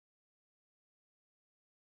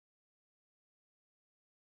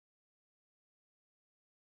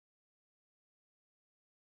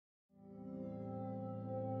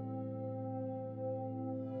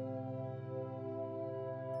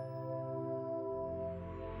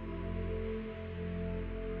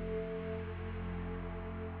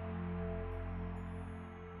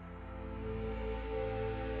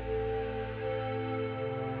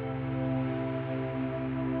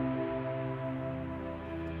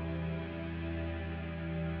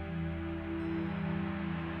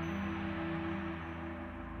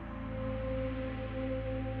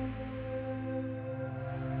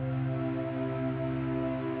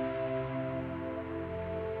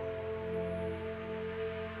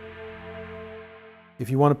If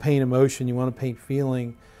you want to paint emotion, you want to paint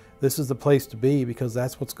feeling, this is the place to be because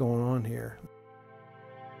that's what's going on here.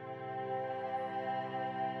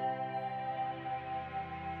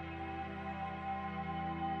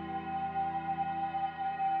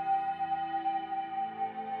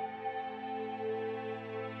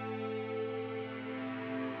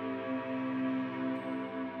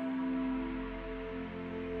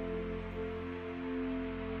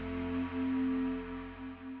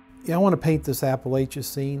 Yeah, I want to paint this Appalachia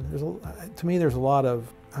scene. To me, there's a lot of,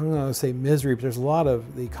 I'm not going to say misery, but there's a lot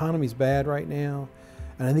of, the economy's bad right now,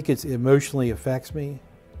 and I think it emotionally affects me.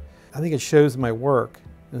 I think it shows in my work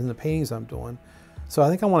and in the paintings I'm doing. So I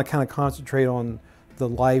think I want to kind of concentrate on the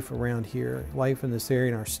life around here, life in this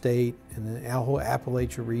area in our state, and the whole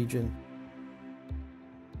Appalachia region.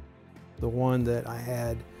 The one that I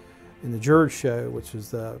had in the Juried show, which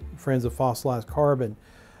is the Friends of Fossilized Carbon,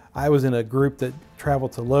 I was in a group that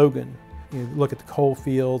traveled to Logan, look at the coal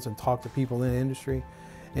fields and talk to people in the industry,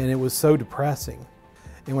 and it was so depressing.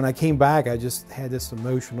 And when I came back, I just had this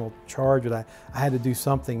emotional charge that I had to do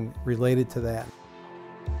something related to that.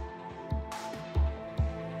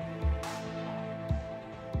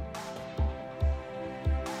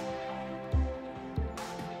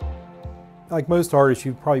 Like most artists,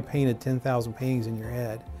 you've probably painted 10,000 paintings in your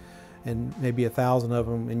head, and maybe 1,000 of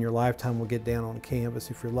them in your lifetime will get down on canvas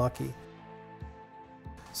if you're lucky.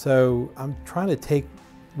 So I'm trying to take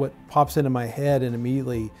what pops into my head and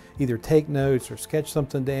immediately either take notes or sketch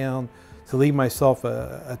something down to leave myself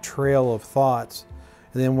a trail of thoughts.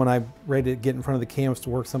 And then when I'm ready to get in front of the canvas to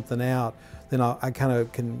work something out, then I kind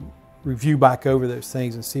of can review back over those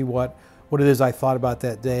things and see what it is I thought about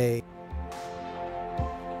that day.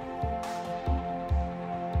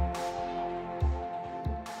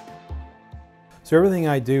 So everything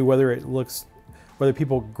I do, whether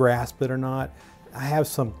people grasp it or not, I have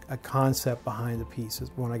a concept behind the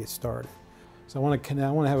pieces when I get started. So I want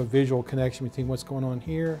to have a visual connection between what's going on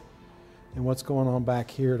here and what's going on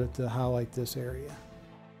back here to highlight this area.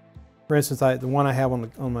 For instance, the one I have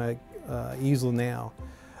on my easel now,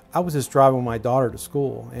 I was just driving with my daughter to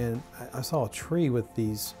school, and I saw a tree with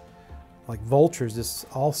these like vultures just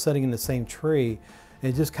all sitting in the same tree.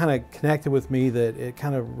 And it just kind of connected with me that it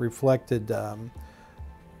kind of reflected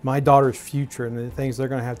my daughter's future and the things they're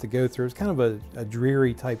going to have to go through. It's kind of a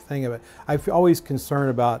dreary type thing of it. I'm always concerned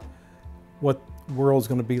about what the world's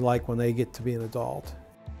going to be like when they get to be an adult.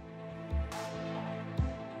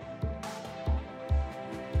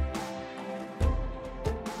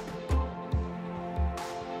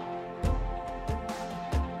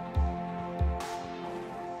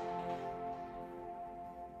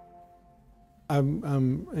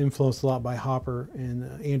 I'm influenced a lot by Hopper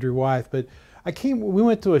and Andrew Wyeth, but we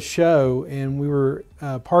went to a show and we were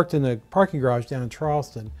parked in a parking garage down in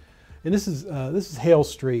Charleston, and this is Hale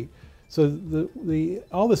Street. So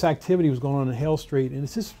all this activity was going on in Hale Street, and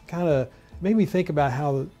it's just kind of made me think about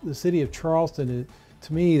how the city of Charleston,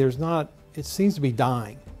 to me, it seems to be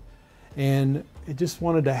dying, and it just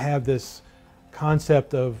wanted to have this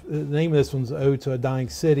concept of, the name of this one's Ode to a Dying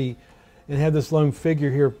City, and have this lone figure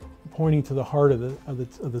here pointing to the heart of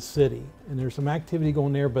the city. And there's some activity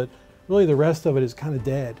going there, but really the rest of it is kind of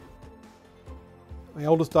dead. My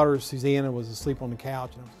oldest daughter, Susanna, was asleep on the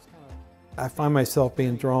couch. And I find myself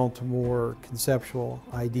being drawn to more conceptual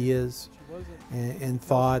ideas and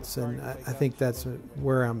thoughts, and I think that's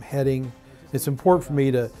where I'm heading. It's important for me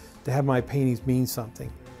to have my paintings mean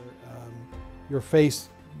something. Your face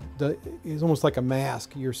is almost like a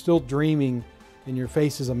mask. You're still dreaming, and your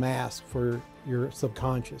face is a mask for your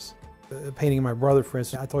subconscious. Painting of my brother, for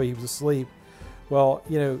instance, I told you he was asleep. Well,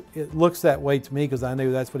 it looks that way to me because I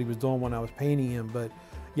knew that's what he was doing when I was painting him, but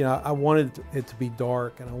I wanted it to be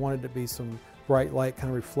dark, and I wanted it to be some bright light kind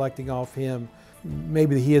of reflecting off him.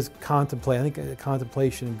 Maybe he is contemplating. I think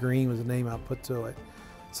contemplation in green was the name I put to it.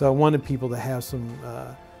 So I wanted people to have some,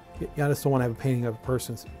 I just don't want to have a painting of a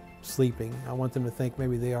person sleeping. I want them to think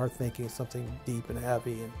maybe they are thinking something deep and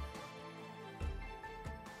heavy. And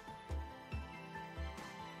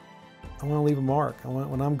I want to leave a mark.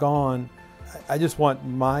 When I'm gone, I just want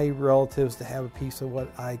my relatives to have a piece of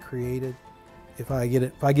what I created. If I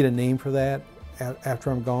get a name for that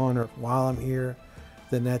after I'm gone or while I'm here,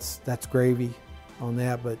 then that's gravy on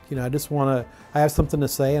that. But I just want to. I have something to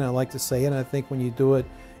say, and I like to say it. And I think when you do it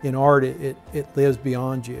in art, it lives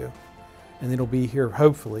beyond you, and it'll be here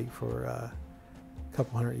hopefully for a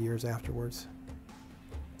couple hundred years afterwards.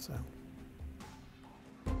 So.